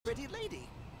Pretty lady.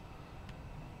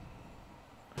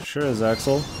 Sure is,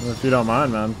 Axel. If you don't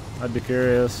mind, man. I'd be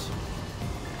curious.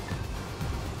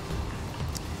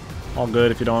 All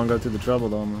good if you don't want to go through the trouble,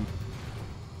 though, man.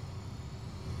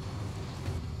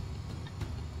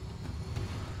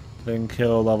 They can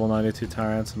kill level 92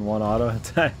 tyrants in one auto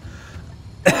attack.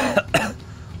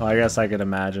 Well, I guess I could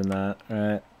imagine that,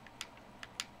 right?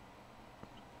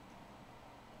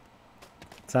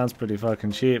 Sounds pretty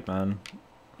fucking cheap, man.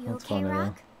 That's okay, funny,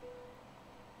 Rock?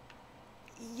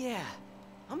 Yeah,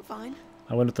 I'm fine.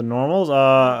 I went with the normals?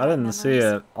 I didn't see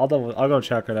it. I'll go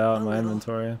check it out in my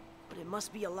inventory. But it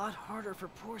must be a lot harder for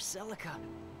poor Celica.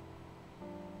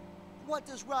 What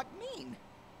does Rock mean?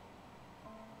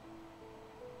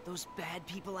 Those bad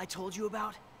people I told you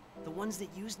about? The ones that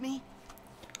used me?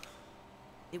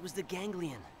 It was the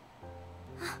Ganglion.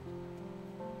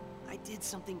 I did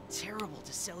something terrible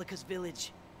to Celica's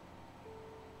village.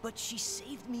 But she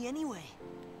saved me anyway.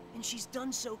 And she's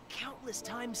done so countless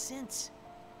times since.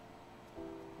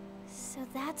 So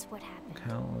that's what happened.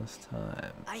 Countless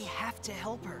times. I have to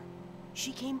help her.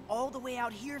 She came all the way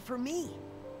out here for me.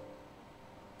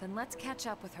 Then let's catch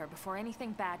up with her before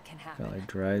anything bad can happen. Got like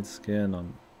dried skin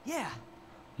on. Yeah.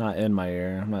 Not in my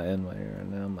ear. I'm not in my ear right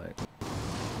now. I'm like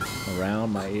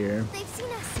around my ear. They've seen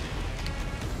us.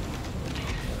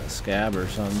 Like a scab or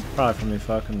something. Probably from me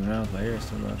fucking around with my ears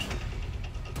too much.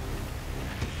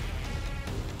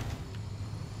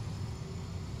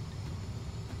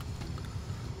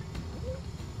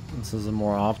 This is a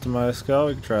more optimized skill.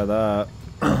 We can try that.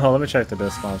 Oh, let me check the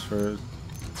discounts first.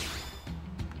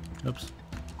 Oops.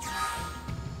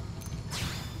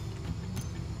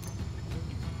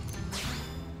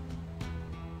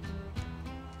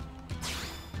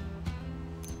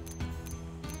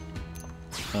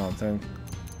 I don't think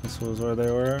this was where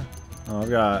they were. Oh, I've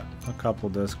got a couple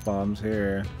disc bombs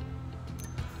here.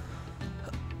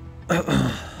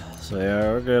 So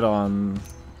yeah, we're good on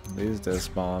these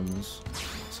disc bombs.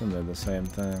 They're the same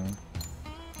thing.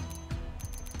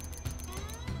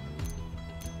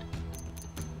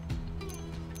 I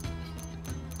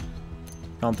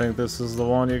don't think this is the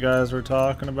one you guys were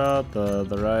talking about,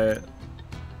 the right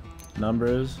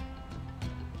numbers.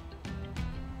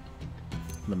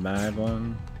 The mag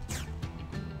one.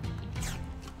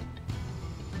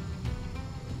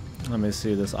 Let me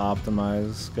see this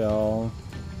optimized skill.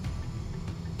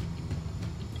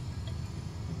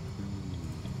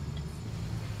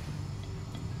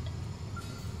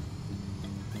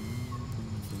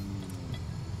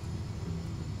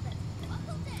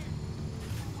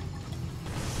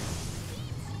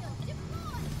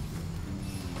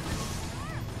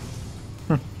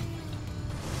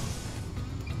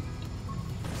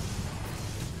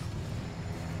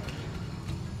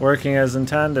 Working as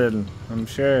intended, I'm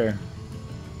sure.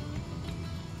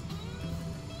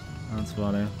 That's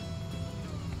funny.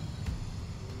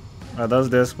 Are those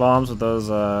disc bombs with those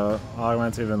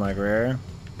augments even like rare?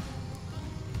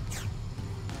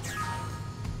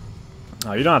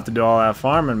 Oh, you don't have to do all that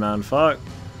farming, man. Fuck.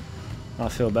 I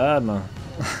feel bad, man.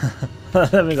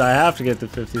 That means I have to get to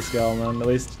 50 scale, man. At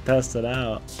least test it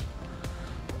out.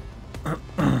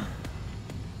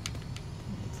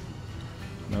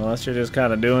 Unless you're just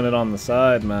kind of doing it on the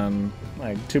side, man.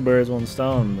 Like 2 birds, 1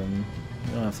 stone, then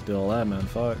you don't have to do all that, man.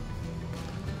 Fuck.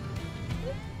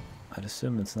 I'd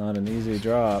assume it's not an easy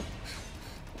drop.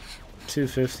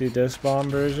 250 disc bomb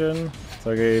version. It's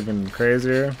like even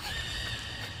crazier.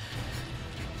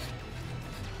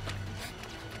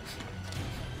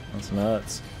 That's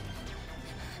nuts.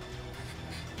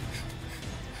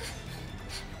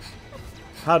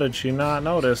 How did she not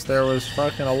notice there was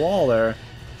fucking a wall there?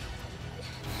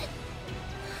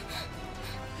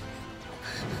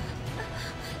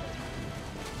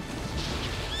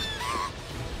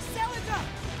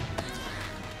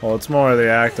 Well, it's more the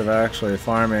act of actually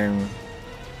farming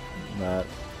that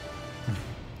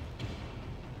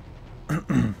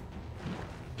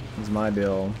is my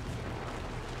deal.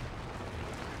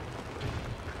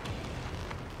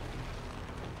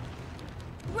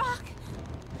 Rock!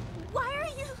 Why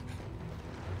are you...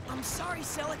 I'm sorry,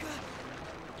 Celica.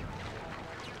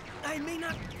 I may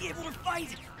not be able to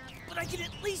fight, but I can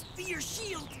at least be your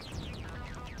shield.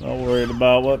 Not worried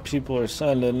about what people are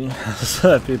sending.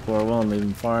 That people are willing to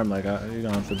even farm. Like, you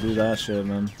don't have to do that shit,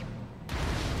 man.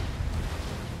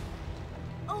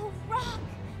 Oh, Rock!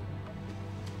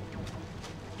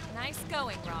 Nice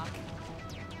going, Rock.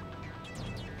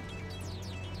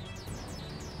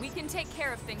 We can take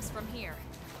care of things from here.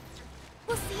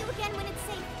 We'll see you again when it's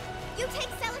safe. You take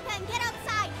Celica and get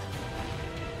outside!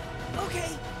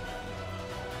 Okay.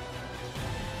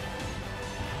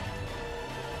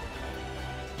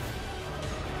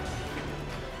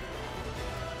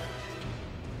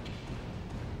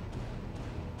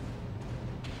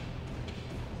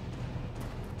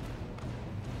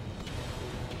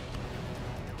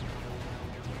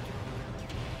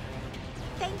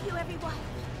 everyone.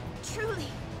 Truly.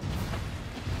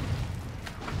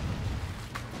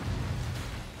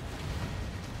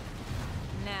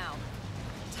 Now,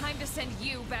 time to send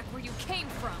you back where you came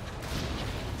from.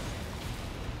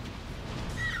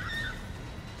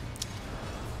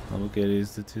 I'll get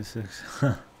used to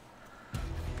 2.6.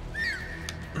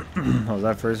 Oh,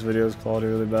 that first video's quality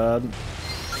really bad.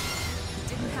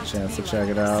 Chance to check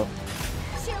it out.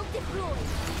 Shield deployed.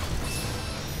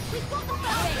 We got the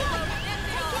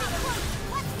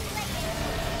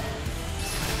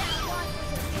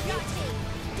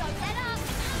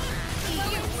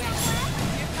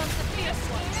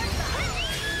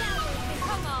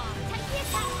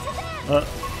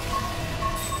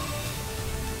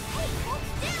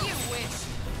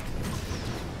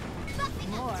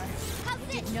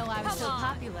Didn't know I was so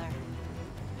popular.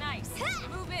 Nice.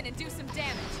 Move in and do some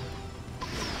damage.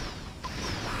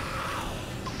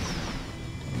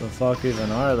 The fuck even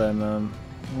are they, man?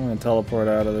 I'm gonna teleport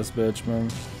out of this bitch,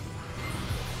 man.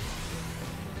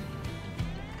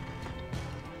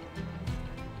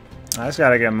 I just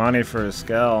gotta get money for a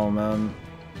scale, man.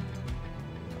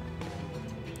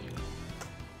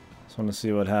 Just want to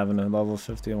see what having a level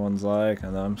 51's like,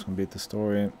 and then I'm just gonna beat the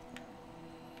story.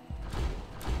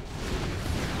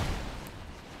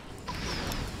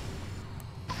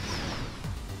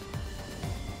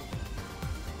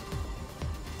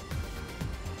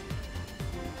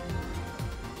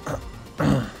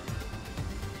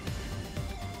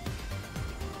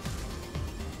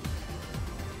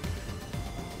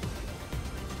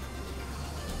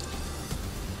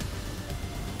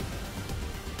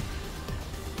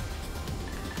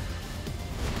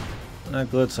 That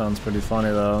glitch sounds pretty funny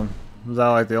though. Is that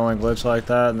like the only glitch like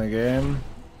that in the game?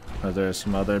 Or is there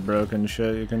some other broken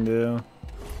shit you can do?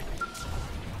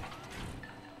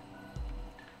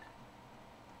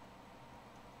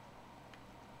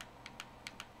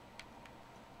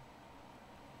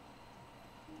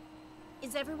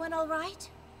 Is everyone all right?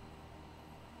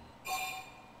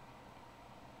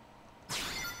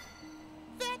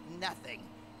 That nothing.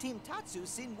 Team Tatsu's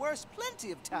seen worse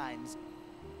plenty of times.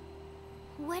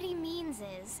 What he means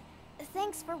is,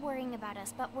 thanks for worrying about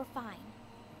us, but we're fine.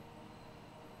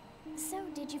 So,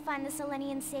 did you find the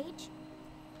Selenian sage?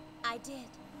 I did.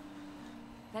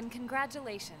 Then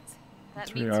congratulations. That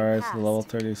 3 means you Rs, passed. the level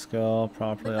 30 skill,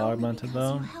 properly But only augmented because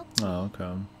though? you helped me. Oh,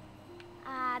 okay.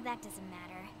 That doesn't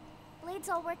matter. Blades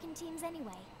all work in teams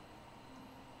anyway.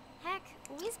 Heck,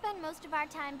 we spend most of our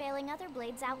time bailing other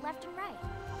blades out left and right.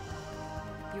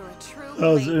 You're a true That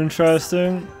was blade.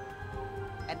 interesting.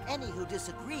 And any who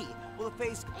disagree will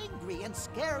face angry and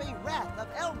scary wrath of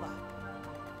Elma.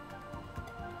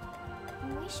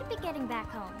 We should be getting back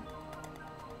home.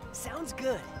 Sounds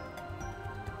good.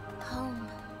 Home.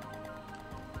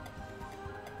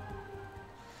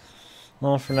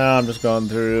 Well, for now I'm just going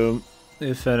through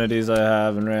the affinities I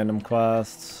have in random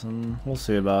quests, and we'll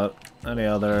see about any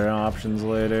other options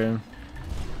later.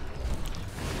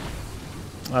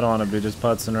 I don't want to be just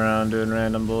putzing around doing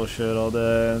random bullshit all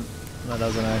day. That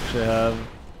doesn't actually have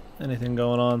anything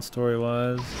going on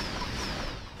story-wise.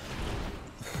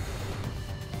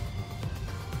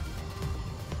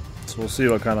 So we'll see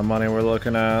what kind of money we're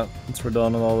looking at once we're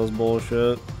done with all this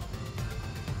bullshit.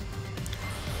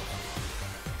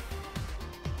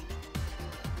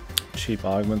 Cheap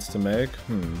augments to make?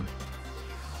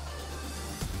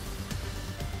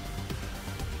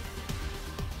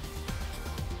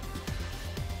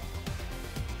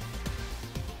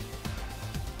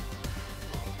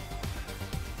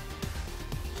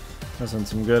 That's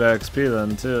some good XP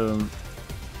then too.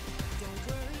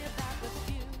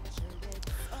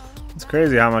 It's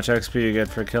crazy how much XP you get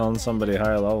for killing somebody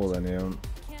higher level than you.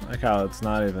 Like how it's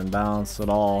not even balanced at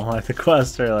all. Like the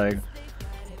quests are like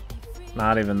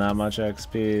not even that much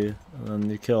XP, and then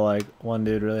you kill like one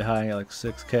dude really high and get like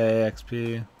 6k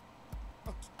XP.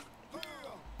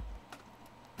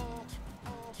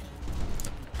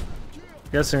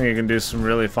 Guessing you can do some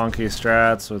really funky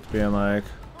strats with being like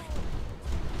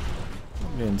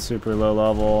being super low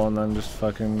level and then just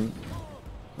fucking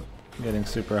getting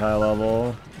super high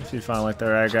level if you find like the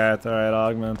right guy at the right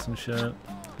augments and shit.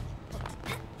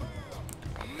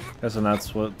 Guessing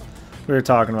that's what we were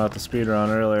talking about, the speedrun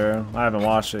earlier. I haven't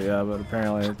watched it yet, but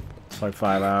apparently it's like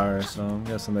 5 hours, so I'm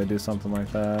guessing they do something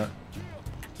like that.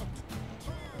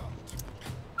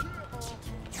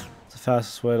 It's the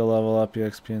fastest way to level up your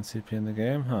XP and CP in the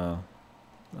game? Huh.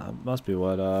 That must be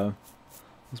what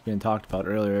was being talked about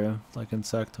earlier, like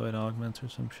insectoid augments or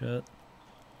some shit.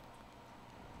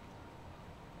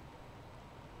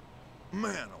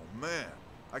 Man, oh man.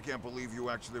 I can't believe you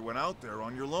actually went out there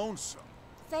on your lonesome.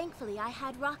 Thankfully, I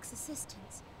had Rock's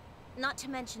assistance. Not to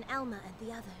mention Elma and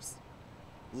the others.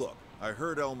 Look, I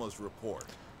heard Elma's report.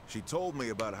 She told me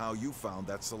about how you found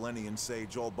that Selenian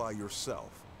sage all by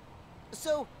yourself.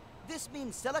 So, this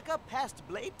means Celica passed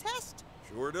blade test?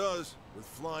 Sure does, with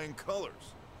flying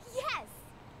colors. Yes!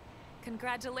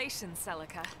 Congratulations,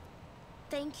 Celica.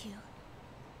 Thank you.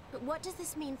 But what does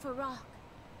this mean for Rock?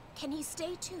 Can he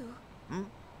stay too?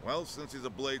 Well, since he's a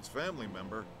Blade's family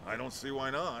member, I don't see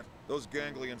why not. Those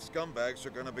ganglion scumbags are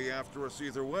gonna be after us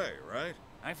either way, right?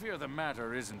 I fear the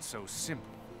matter isn't so simple.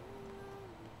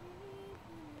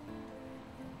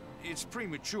 It's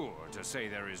premature to say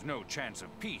there is no chance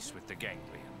of peace with the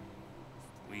ganglion.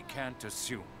 We can't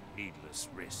assume needless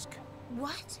risk.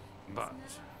 What? But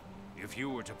if you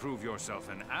were to prove yourself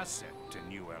an asset to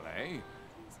New LA,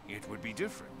 it would be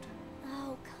different.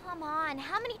 Oh, come on.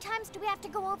 How many times do we have to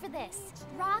go over this?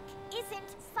 Rock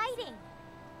isn't fighting.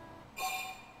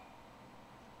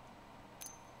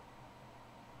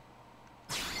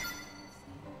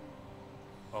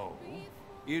 Oh?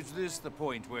 Is this the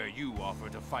point where you offer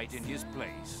to fight in his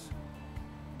place?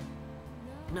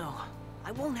 No,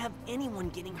 I won't have anyone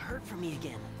getting hurt from me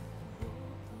again.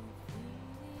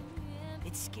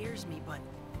 It scares me, but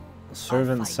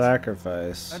Servant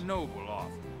sacrifice. A noble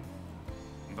offer.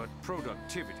 But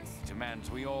productivity demands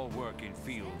we all work in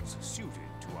fields suited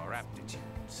to our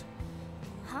aptitudes.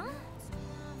 Huh?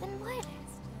 Then what?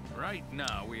 Right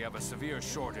now, we have a severe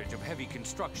shortage of heavy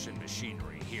construction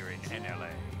machinery here in NLA.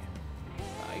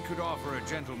 I could offer a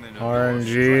gentleman of RNG.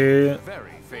 your strength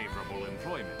very favorable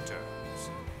employment terms.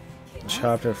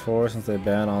 Chapter 4, since they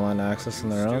ban online access on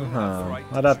their own? Huh.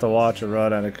 I'd have to watch it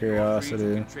run out of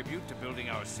curiosity. Contribute to building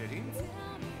our city,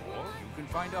 or you can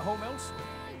find a home elsewhere.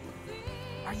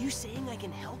 are you saying I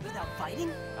can help without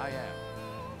fighting? I am.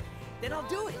 Then I'll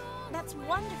do it. That's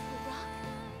wonderful, Rock.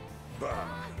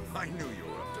 Bah, I knew you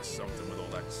were up to something with all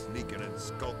that sneaking and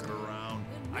skulking around.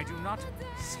 I do not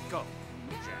skulk,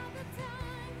 Jack.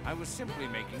 I was simply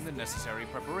making the necessary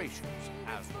preparations,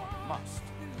 as one must.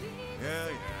 Yeah.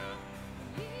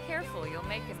 Careful, you'll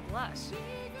make him blush.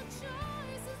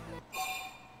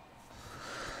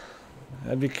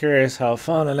 I'd be curious how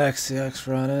fun an XCX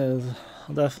run is.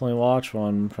 I'll definitely watch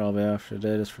one probably after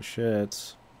today just for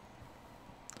shits.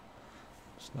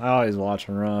 I always watch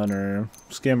a run or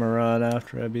skim a run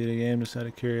after I beat a game just out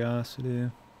of curiosity.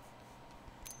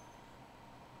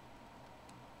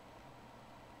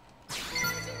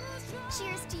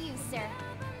 Cheers to you, sir.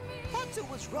 Fatsu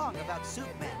was wrong about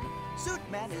Suitman.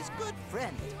 Suitman is good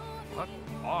friend. What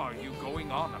are you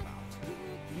going on about?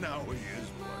 Now he is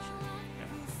blushing.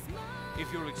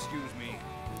 If you'll excuse me.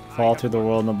 Fall through the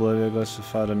world in Oblivion, goes to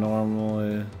fight a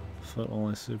normally foot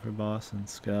only super boss in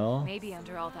Skell. Maybe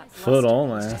under all that Foot bluster,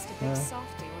 only. he's just a big Yeah.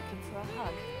 softy looking for a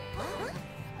hug.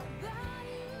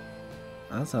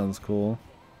 That sounds cool.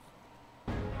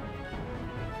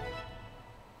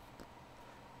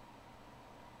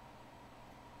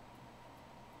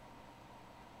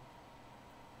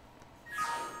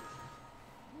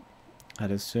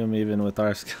 I'd assume even with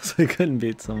our skills we couldn't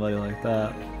beat somebody like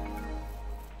that.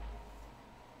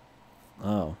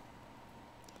 Oh.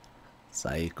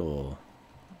 Psycho.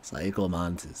 Psycho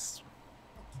Mantis.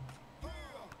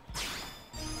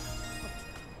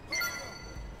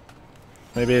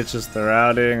 Maybe it's just the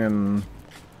routing and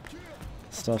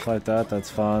stuff like that that's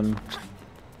fun.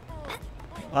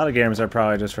 A lot of games I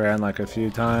probably just ran like a few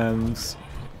times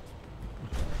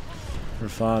for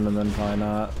fun and then probably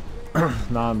not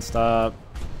non-stop.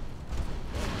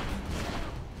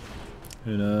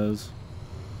 Who knows?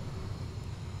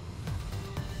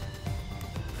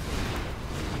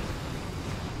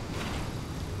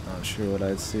 Not sure what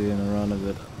I'd see in a run of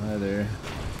it either.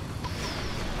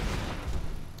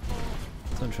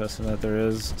 It's interesting that there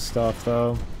is stuff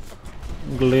though.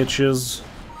 Glitches,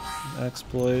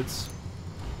 exploits.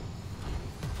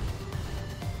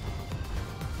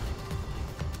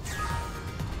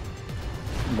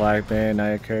 Black Bane, now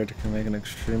your character can make an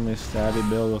extremely stabby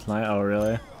build with night. Oh,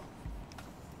 really?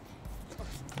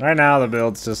 Right now the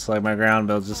build's just like, my ground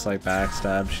build's just like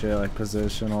backstab shit, like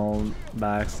positional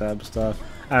backstab stuff.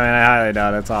 I mean, I highly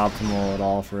doubt it's optimal at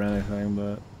all for anything,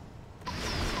 but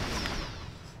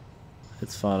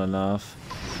it's fun enough.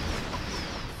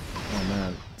 Oh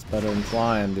man, it's better than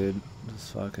flying, dude.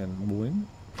 Just fucking boing.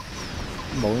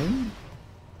 Boing.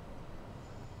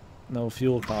 No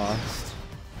fuel cost.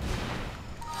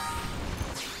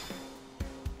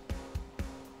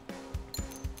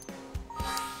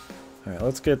 Alright,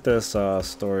 let's get this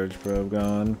storage probe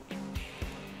going.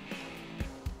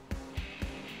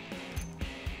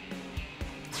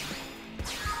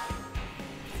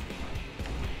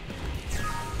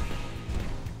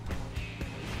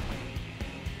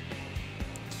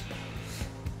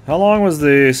 How long was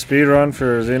the speed run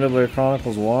for Xenoblade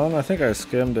Chronicles 1? I think I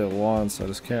skimmed it once, I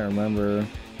just can't remember.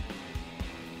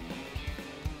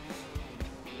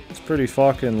 It's pretty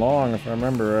fucking long if I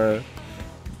remember right.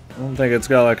 I don't think it's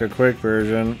got like a quick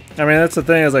version. I mean, that's the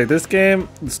thing, is like this game,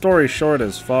 the story's short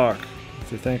as fuck,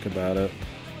 if you think about it.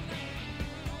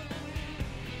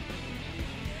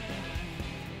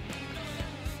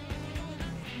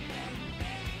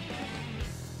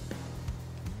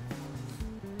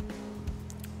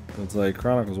 It's like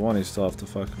Chronicles 1, you still have to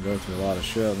fucking go through a lot of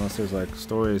shit unless there's like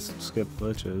stories skip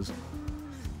glitches.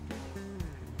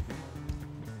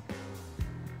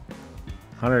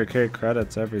 100k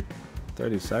credits every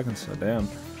 30 seconds, so damn.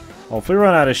 Well, if we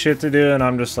run out of shit to do and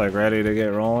I'm just like ready to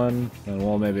get rolling, then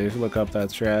we'll maybe look up that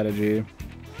strategy.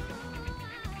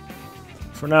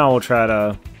 For now, we'll try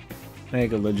to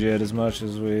make it legit as much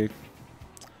as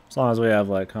as long as we have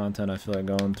like content I feel like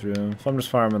going through. If I'm just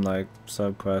farming like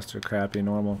sub quests or crappy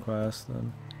normal quests,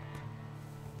 then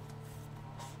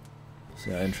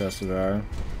see how interested we are.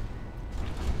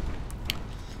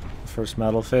 First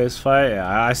metal face fight,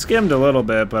 yeah, I skimmed a little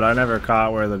bit, but I never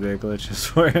caught where the big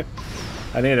glitches were.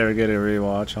 I need to get a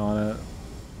rewatch on it.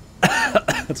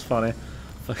 It's funny.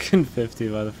 Fucking 50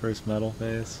 by the first metal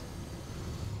face.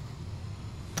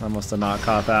 I must have not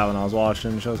caught that when I was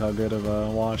watching. It shows how good of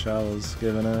a watch I was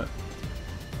giving it.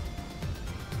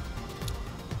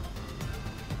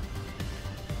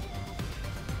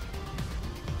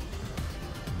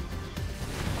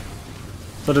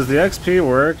 So does the XP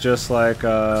work just like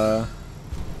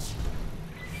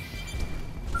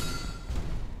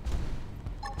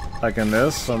in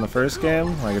this on the first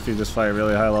game? Like if you just fight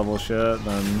really high level shit,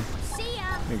 then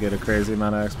you get a crazy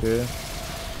amount of XP.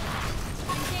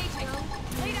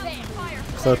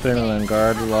 Clipping and then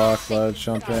guard lock, ledge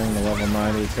jumping, the level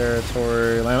 90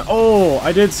 territory. Oh,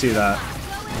 I did see that.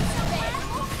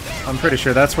 I'm pretty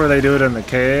sure that's where they do it in the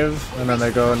cave, and then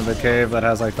they go into the cave that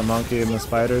has like the monkey and the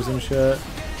spiders and shit.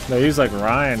 They use like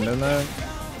Rhine, didn't they?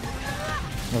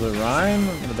 Was it Rhine?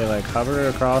 Did they like hover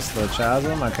across the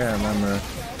chasm? I can't remember.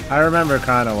 I remember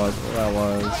kind of what that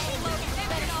was.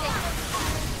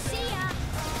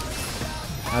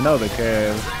 I know the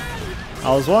cave.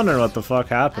 I was wondering what the fuck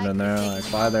happened in there, like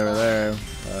why they were there,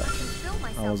 but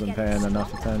I wasn't paying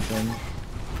enough attention.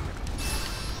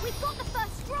 We've got the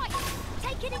first strike.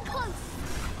 Take it in close.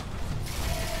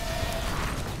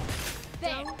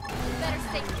 There. Better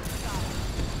stay inside.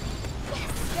 There.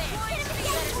 Better stay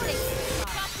inside.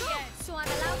 So I'm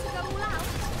allowed to go all out.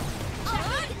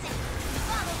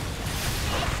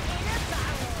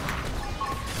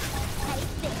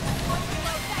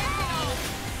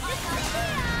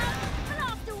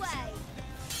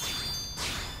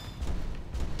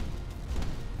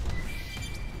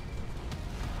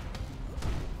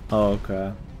 Oh,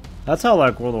 okay. That's how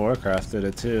like World of Warcraft did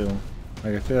it too.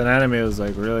 Like if an enemy was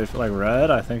like really like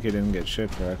red, I think he didn't get shit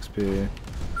for XP.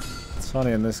 It's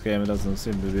funny in this game it doesn't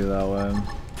seem to be that way.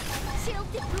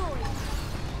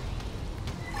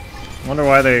 I wonder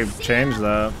why they changed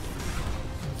that.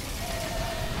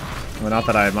 I mean, not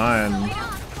that I mind.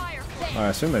 Oh, I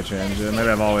assume they changed it. Maybe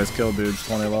I've always killed dudes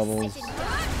 20 levels.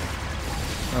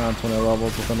 Around 20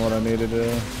 levels within what I needed to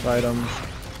fight them.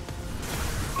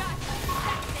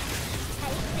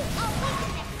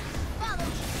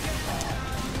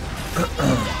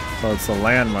 So it's the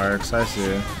landmarks, I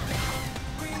see.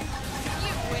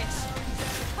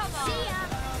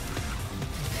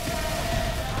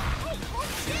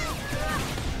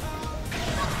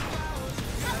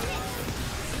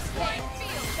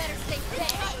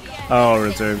 Oh,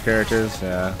 reserve characters?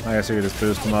 Yeah, I guess you could just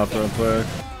boost them up real quick.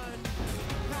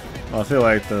 Well, I feel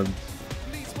like the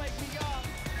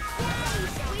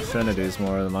affinity is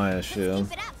more than my issue,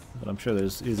 but I'm sure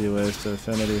there's easy ways to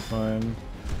affinity farm.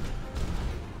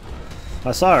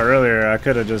 I saw it earlier, I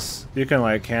could have just, you can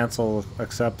like cancel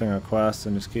accepting a quest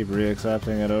and just keep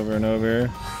re-accepting it over and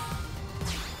over.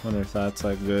 Wonder if that's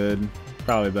like good.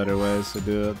 Probably better ways to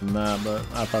do it than that, but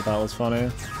I thought that was funny.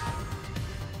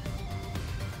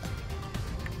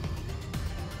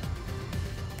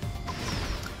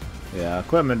 Yeah,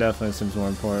 equipment definitely seems more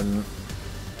important.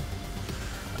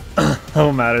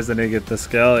 What matters than you get the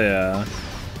skill? Yeah,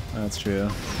 that's true.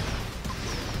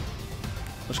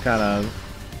 Which kind of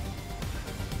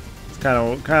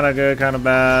good, kind of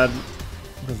bad.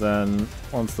 Because then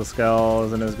once the skill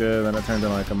isn't as good, then it turns into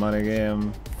like a money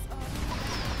game.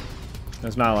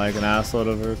 There's not like an assload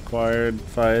of required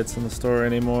fights in the store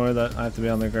anymore that I have to be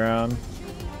on the ground.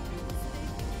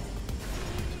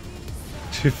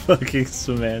 You fucking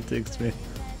semantics me.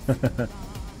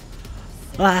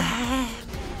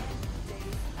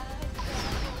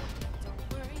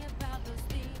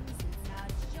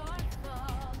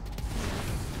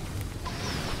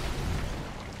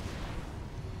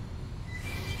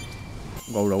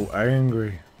 Go so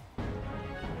angry.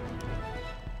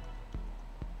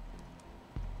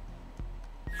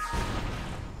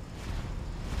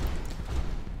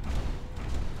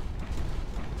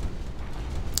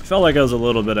 Felt like it was a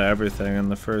little bit of everything in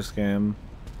the first game.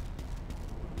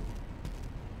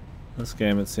 This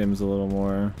game it seems a little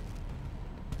more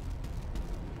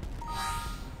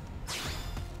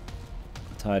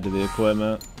tied to the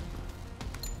equipment.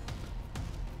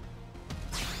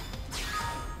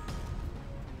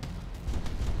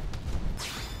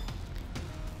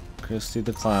 Christy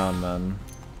the Clown, man.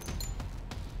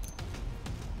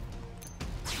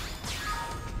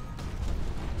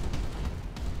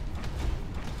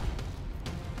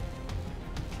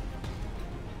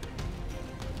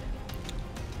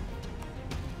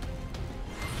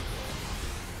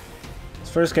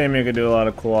 First game you could do a lot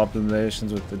of cool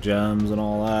optimizations with the gems and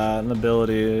all that, and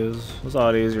abilities. It was a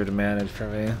lot easier to manage for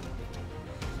me.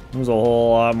 There was a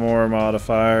whole lot more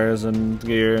modifiers and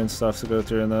gear and stuff to go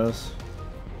through in this.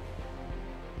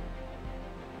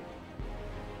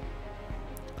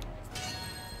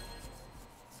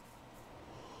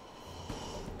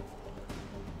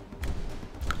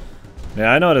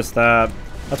 Yeah, I noticed that.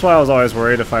 That's why I was always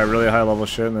worried if I really high level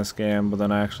shit in this game, but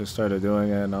then I actually started doing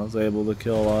it and I was able to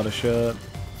kill a lot of shit.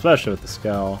 Especially with the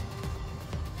scowl.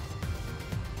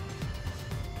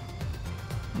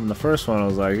 And the first one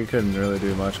was like, you couldn't really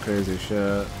do much crazy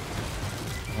shit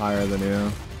higher than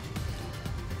you.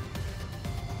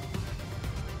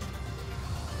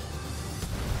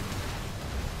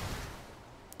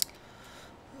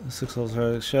 Six levels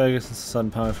hard. Shit, I guess it's a sudden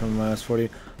pound from minus 40.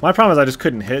 My problem is I just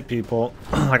couldn't hit people.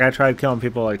 Like I tried killing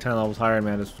people like 10 levels higher and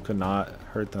man, I just could not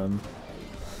hurt them.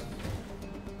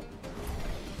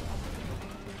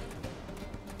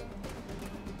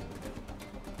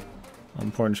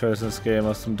 Important choice in this game,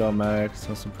 most some dumb mechs,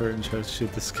 most important choice to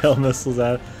shoot the scale missiles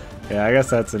at. Yeah, I guess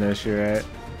that's an issue, right?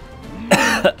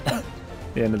 At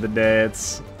the end of the day,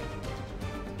 it's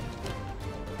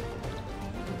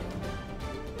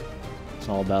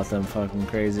all about them fucking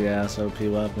crazy ass OP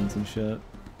weapons and shit.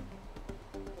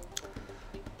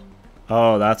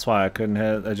 Oh, that's why I couldn't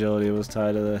hit. Agility was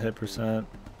tied to the hit percent.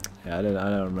 Yeah, I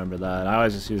don't remember that. I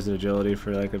always just used the agility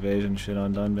for like evasion shit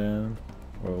on Dunban.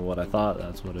 Or what I thought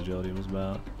that's what agility was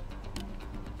about.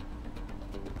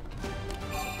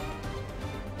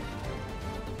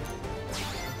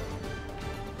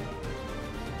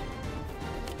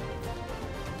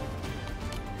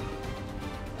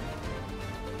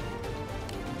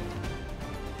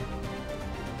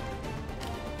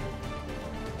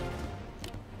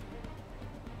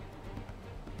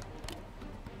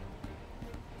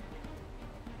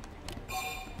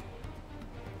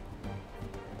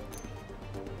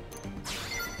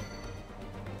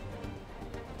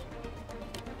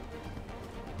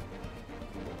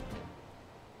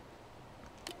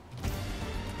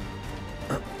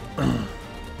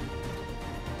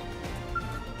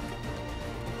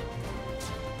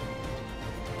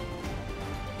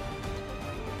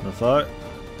 The fuck?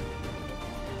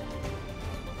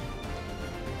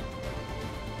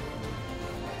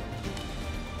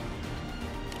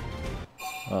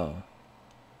 Oh.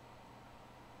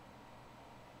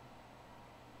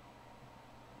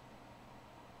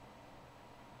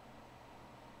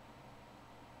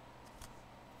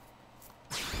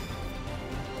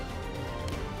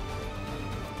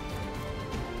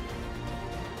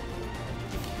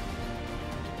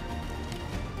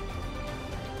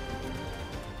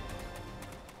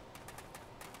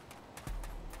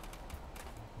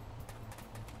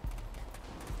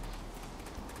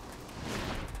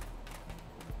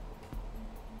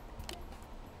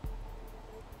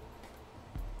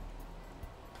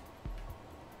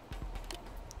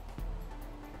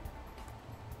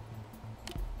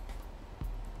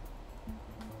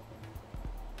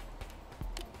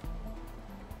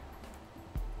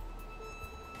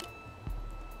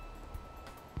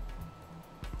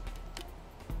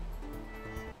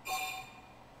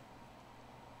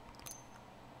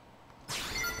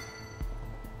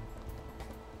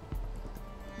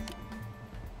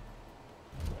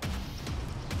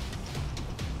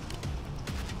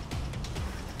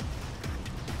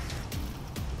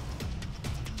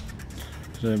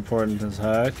 Important as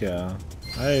heck, yeah.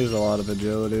 I use a lot of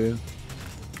agility.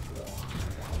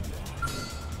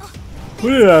 We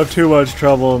didn't have too much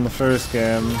trouble in the first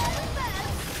game.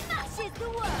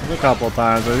 A couple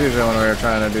times, but usually when we were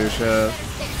trying to do shit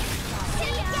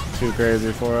too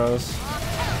crazy for us.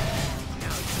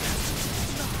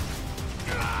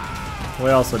 We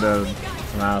also did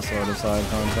some asshole to side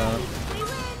content.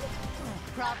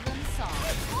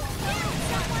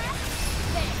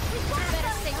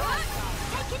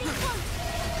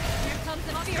 Here comes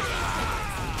the fierce instinct.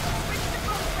 Switch to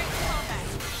close range combat.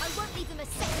 I won't leave them a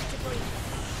second to breathe.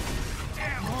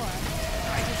 More.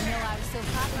 I didn't know I was so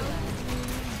popular.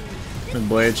 The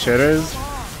blade shitters.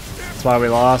 That's why we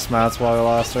lost, Matt. That's why we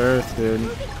lost Earth, dude.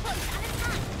 Moving close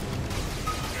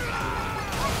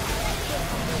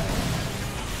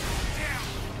and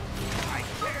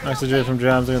attack. Oxygen from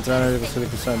jams against energy with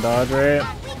 50% dodge rate.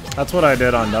 That's what I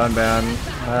did on Dunban.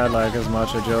 I had like as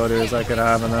much agility as I could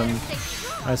have, and then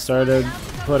I started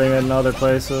putting it in other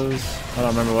places. I don't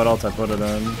remember what else I put it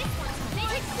in.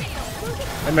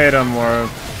 It made him more...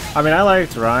 I mean, I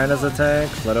liked Ryan as a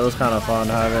tank, but it was kind of fun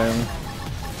having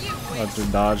like the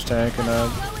dodge tank in a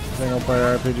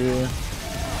single-player RPG.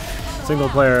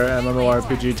 Single-player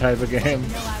MMORPG type of game.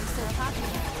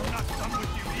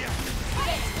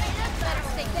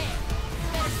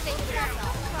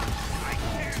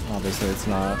 Obviously it's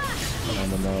not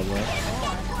MMO, but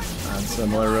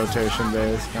similar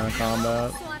rotation-based kind of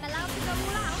combat.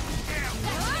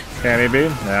 Can he be?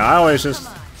 Yeah, I always just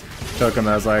took him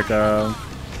as like a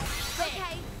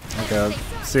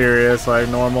serious, like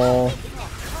normal,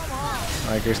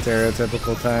 like your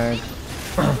stereotypical tank.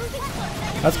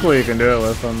 That's cool you can do it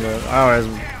with them, but I always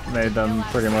made them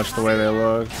pretty much the way they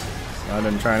looked. I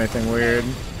didn't try anything weird.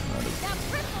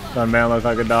 Gunman looked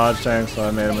like a dodge tank, so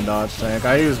I made him a dodge tank.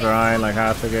 I used Ryan like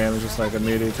half the game, just like a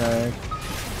meaty tank.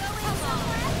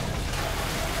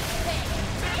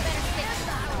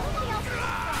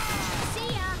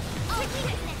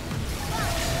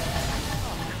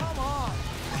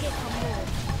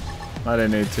 I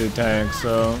didn't need 2 tanks,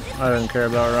 so I didn't care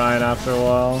about Ryan after a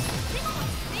while.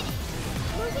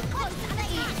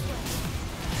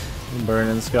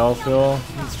 Burning skull fuel.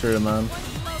 It's true, man.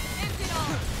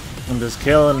 I'm just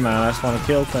killing, man. I just want to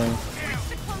kill things.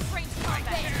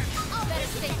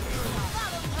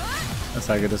 That's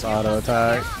how I get this auto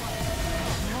attack.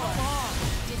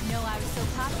 Didn't know I was so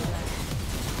popular.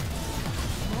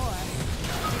 More.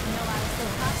 Didn't know I was so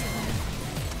popular.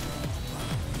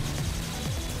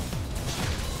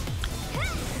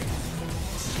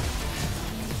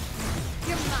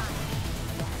 You're mine.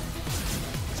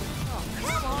 Oh,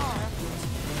 come on.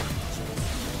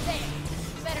 There.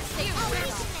 Better stay away.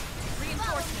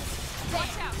 Reinforcements.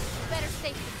 Watch out. Better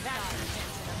stay back.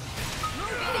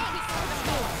 Move in and keep moving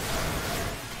forward.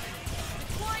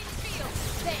 Deploying field.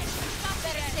 There. Stop.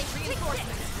 Better stay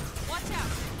reinforcements. Watch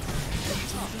out.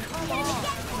 Oh, come on.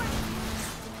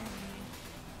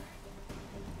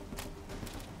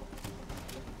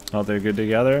 Oh, they're good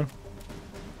together.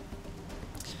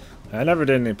 I never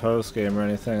did any post game or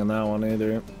anything in that one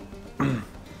either.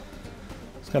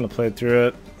 Just kind of played through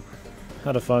it.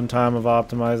 Had a fun time of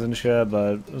optimizing shit,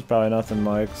 but it was probably nothing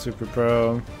like super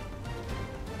pro.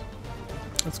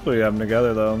 It's cool you have them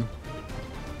together though.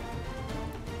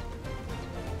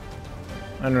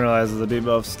 I didn't realize the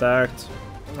debuff stacked.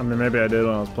 I mean, maybe I did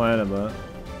when I was playing it, but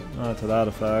not to that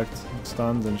effect. Like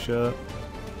stuns and shit.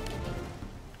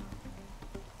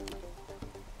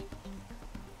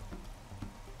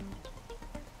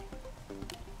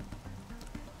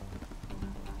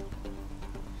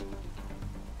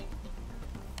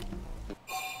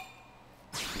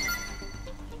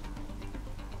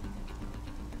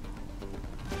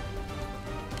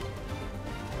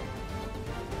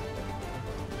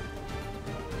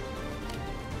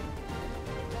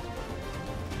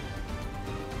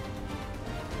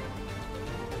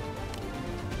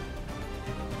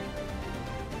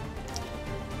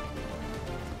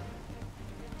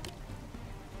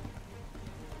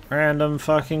 Random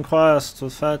fucking quest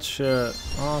with fetch shit.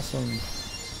 Awesome.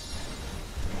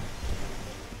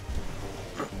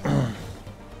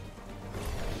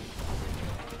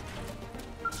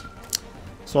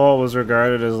 Seoul was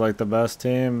regarded as like the best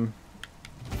team.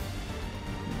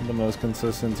 The most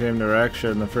consistent team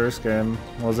direction in the first game.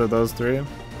 Was it those 3?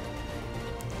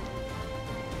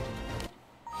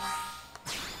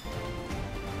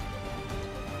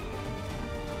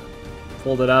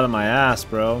 Pulled it out of my ass,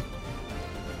 bro.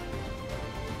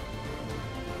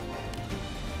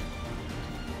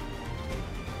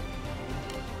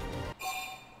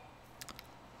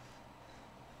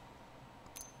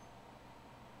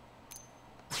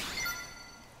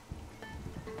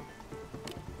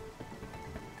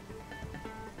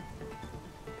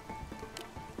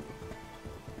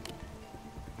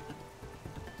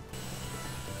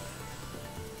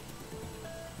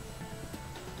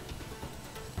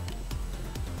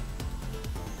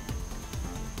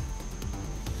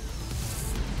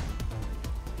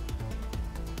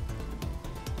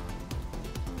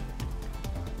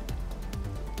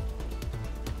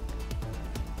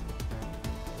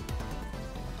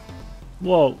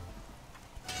 Whoa.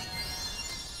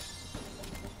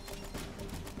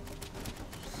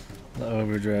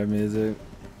 Overdrive music.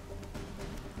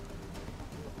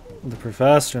 The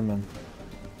Professor, man.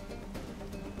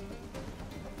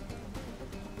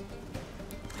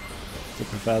 The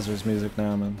Professor's music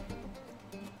now, man.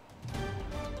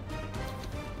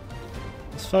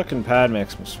 This fucking pad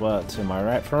makes me sweat too. My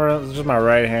right, it's just my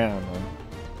right hand, man.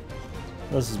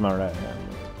 This is my right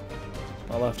hand.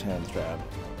 My left hand's drab.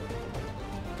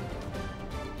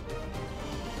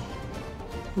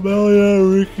 Amelia,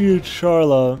 Ricky, and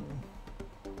Charlotte.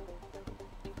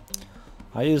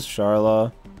 I used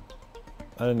Charlotte.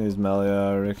 I didn't use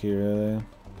Melia or Ricky, really.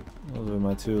 Those are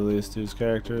my two least used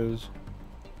characters.